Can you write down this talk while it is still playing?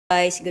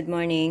Guys, good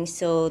morning.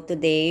 So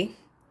today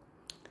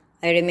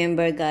I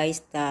remember guys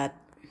that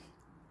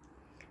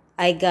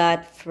I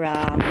got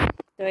from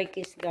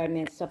Turkish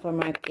Garment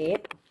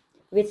Supermarket,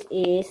 which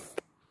is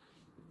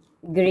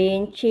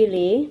green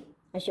chili.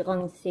 As you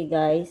can see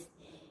guys,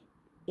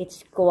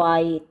 it's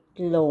quite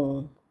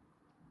long,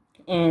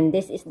 and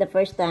this is the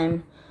first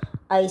time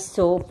I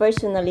saw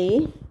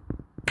personally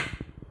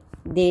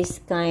this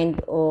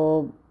kind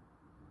of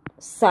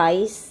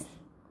size,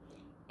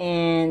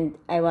 and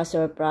I was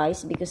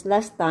surprised because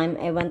last time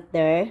I went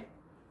there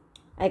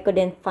I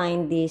couldn't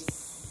find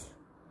this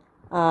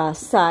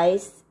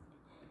size.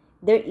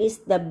 There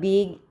is the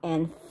big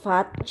and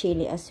fat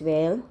chili as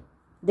well,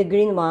 the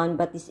green one,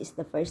 but this is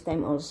the first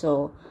time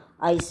also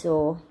I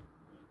saw.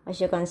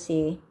 As you can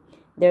see,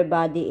 their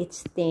body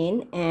it's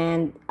thin,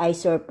 and I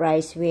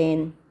surprised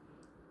when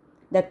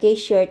the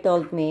cashier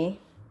told me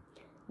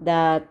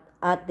that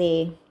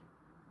ate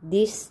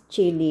this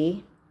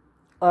chili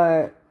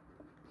or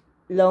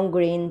long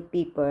green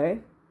pepper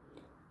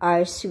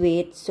are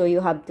sweet, so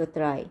you have to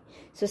try.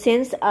 So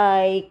since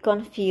I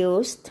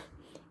confused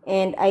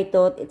and I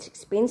thought it's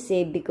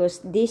expensive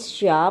because this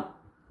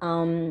shop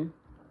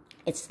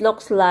it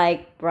looks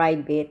like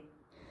private,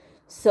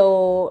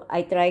 so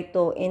I tried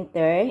to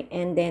enter,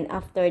 and then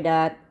after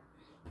that,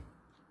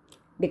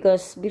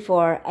 because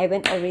before I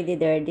went already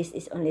there, this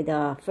is only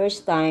the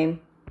first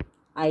time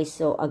I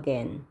saw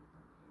again.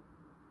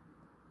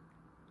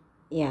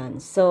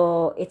 Yan.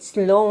 So it's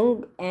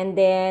long, and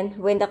then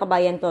when the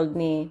kabayan told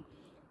me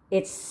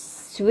it's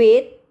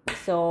sweet,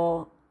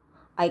 so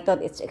I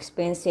thought it's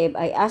expensive.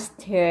 I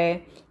asked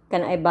her,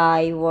 can I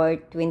buy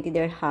worth 20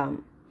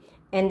 dirham?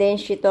 And then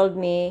she told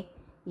me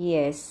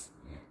yes.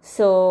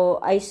 So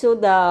I saw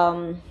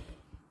the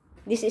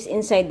this is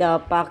inside the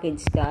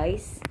package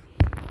guys,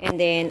 and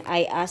then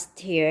I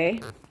asked her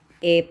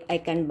if I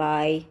can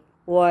buy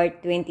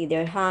worth 20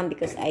 dirham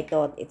because I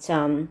thought it's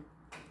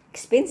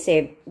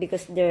expensive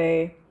because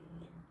their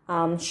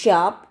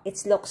shop,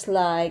 it looks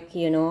like,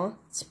 you know,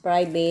 it's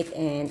private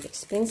and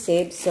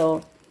expensive.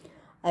 So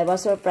I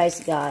was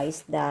surprised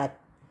guys that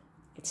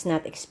it's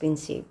not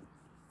expensive,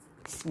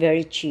 it's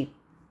very cheap.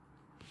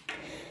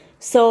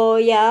 So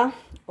yeah,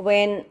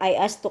 when I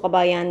asked to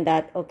kabayan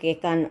that okay,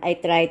 can I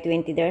try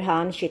 20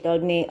 dirham, she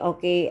told me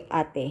okay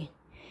ate.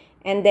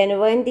 And then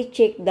when they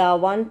check the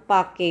one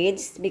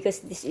package, because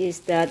this is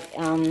that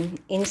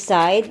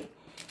inside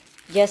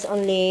just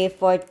only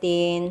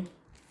 14.36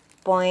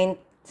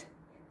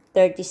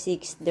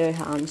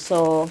 dirham.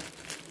 So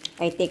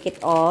I take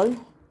it all,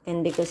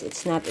 and because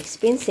it's not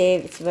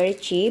expensive, it's very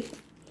cheap.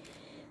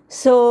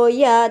 So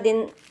yeah,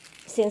 then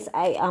since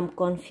I am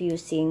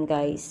confusing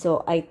guys,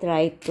 so I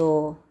try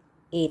to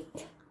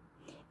eat,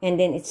 and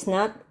then it's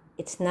not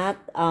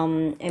I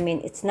mean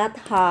it's not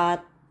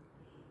hot,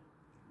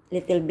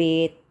 little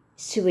bit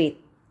sweet,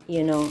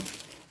 you know.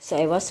 So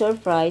I was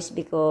surprised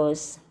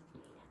because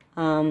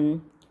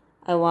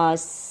I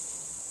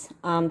was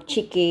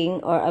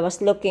checking, or I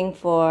was looking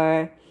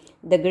for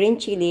the green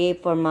chili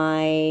for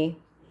my,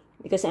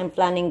 because I'm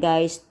planning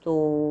guys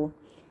to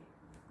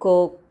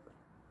cook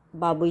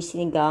baboy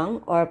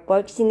sinigang or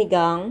pork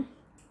sinigang.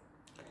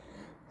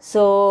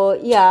 So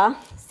yeah,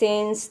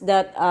 since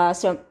that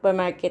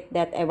supermarket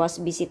that I was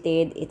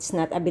visited, it's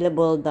not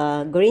available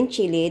the green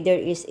chili. There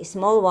is a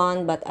small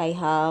one, but I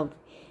have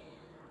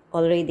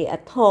already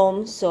at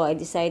home, so I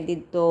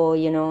decided to,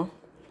 you know,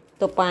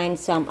 to find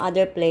some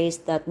other place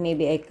that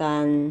maybe I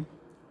can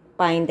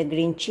find the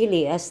green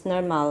chili as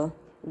normal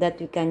that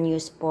we can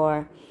use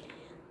for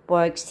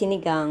pork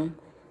sinigang.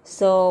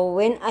 So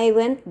when I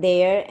went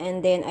there,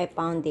 and then I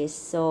found this,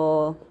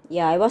 so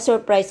yeah, I was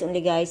surprised only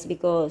guys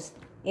because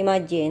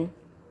imagine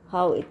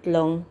how it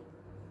long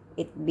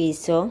it be.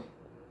 So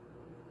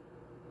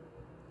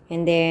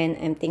and then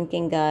I'm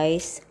thinking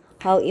guys,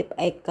 how if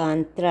I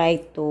can try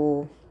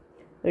to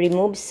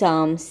remove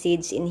some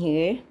seeds in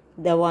here,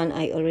 the one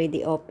I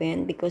already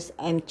opened, because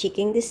I'm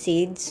checking the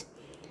seeds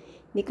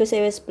because I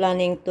was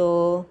planning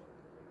to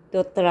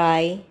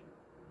try,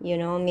 you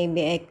know,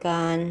 maybe I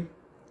can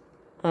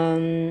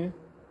plant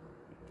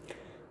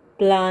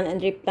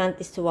and replant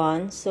this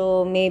one,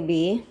 so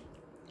maybe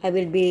I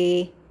will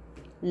be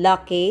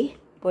lucky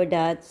for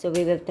that. So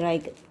we will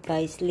try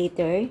guys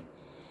later.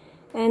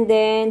 And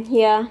then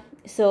yeah,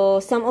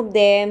 so some of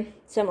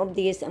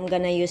these I'm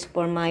gonna use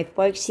for my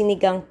pork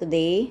sinigang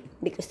today,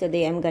 because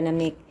today I'm gonna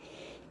make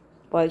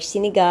pork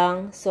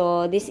sinigang.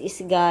 So this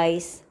is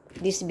guys,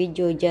 this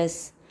video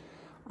just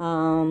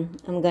I'm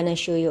gonna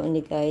show you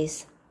only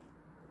guys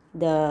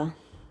the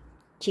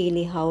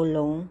chili how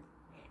long.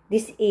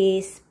 This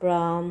is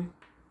from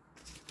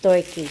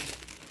Turkey.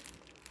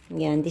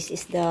 Yeah, this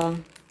is the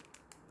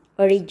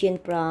origin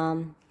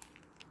from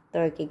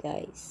Turkey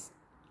guys.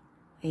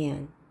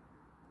 Ayan.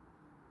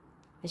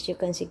 As you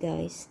can see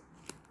guys,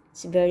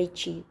 it's very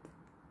cheap.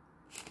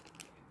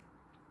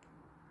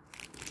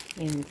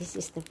 And this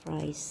is the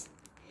price.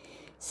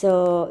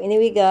 So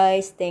anyway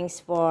guys, thanks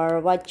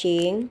for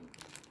watching,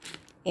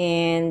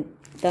 and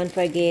don't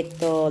forget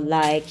to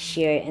like,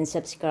 share, and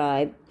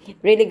subscribe.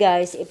 really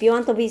guys, if you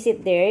want to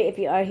visit there, if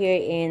you are here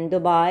in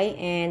Dubai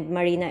and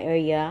Marina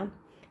area,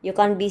 you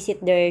can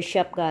visit their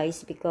shop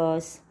guys,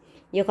 because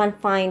you can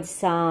find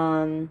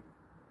some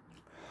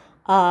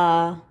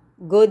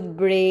good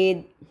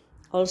breed.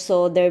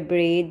 Also their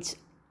breeds,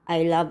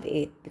 I love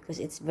it because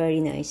it's very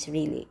nice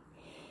really.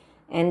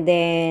 And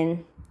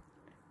then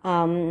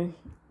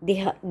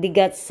they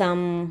got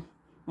some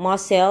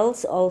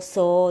mussels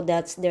also,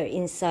 that's their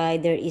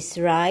inside. There is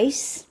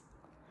rice.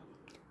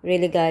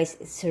 Really guys,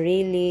 it's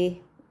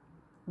really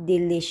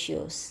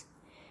delicious.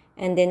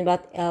 And then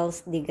what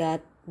else they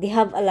got? They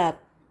have a lot.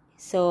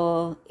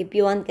 So if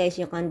you want guys,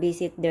 you can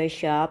visit their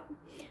shop.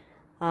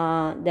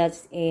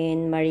 That's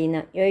in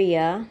Marina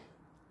area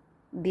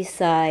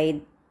beside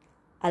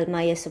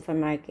Almaya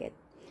Supermarket.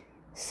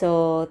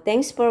 So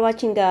thanks for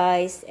watching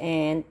guys,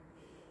 and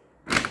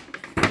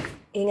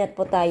ingat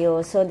po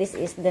tayo. So this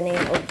is the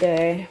name of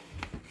their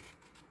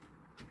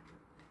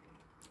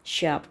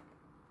shop.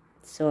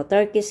 So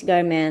Turkish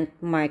Garment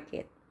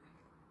Market.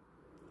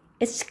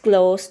 It's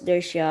closed their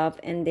shop,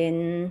 and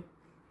then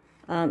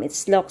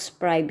it's looks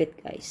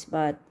private guys,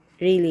 but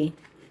really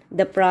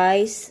the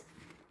price,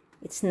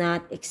 it's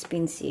not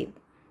expensive.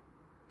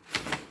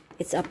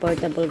 It's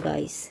affordable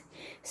guys.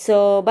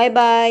 So bye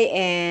bye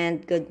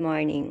and good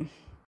morning.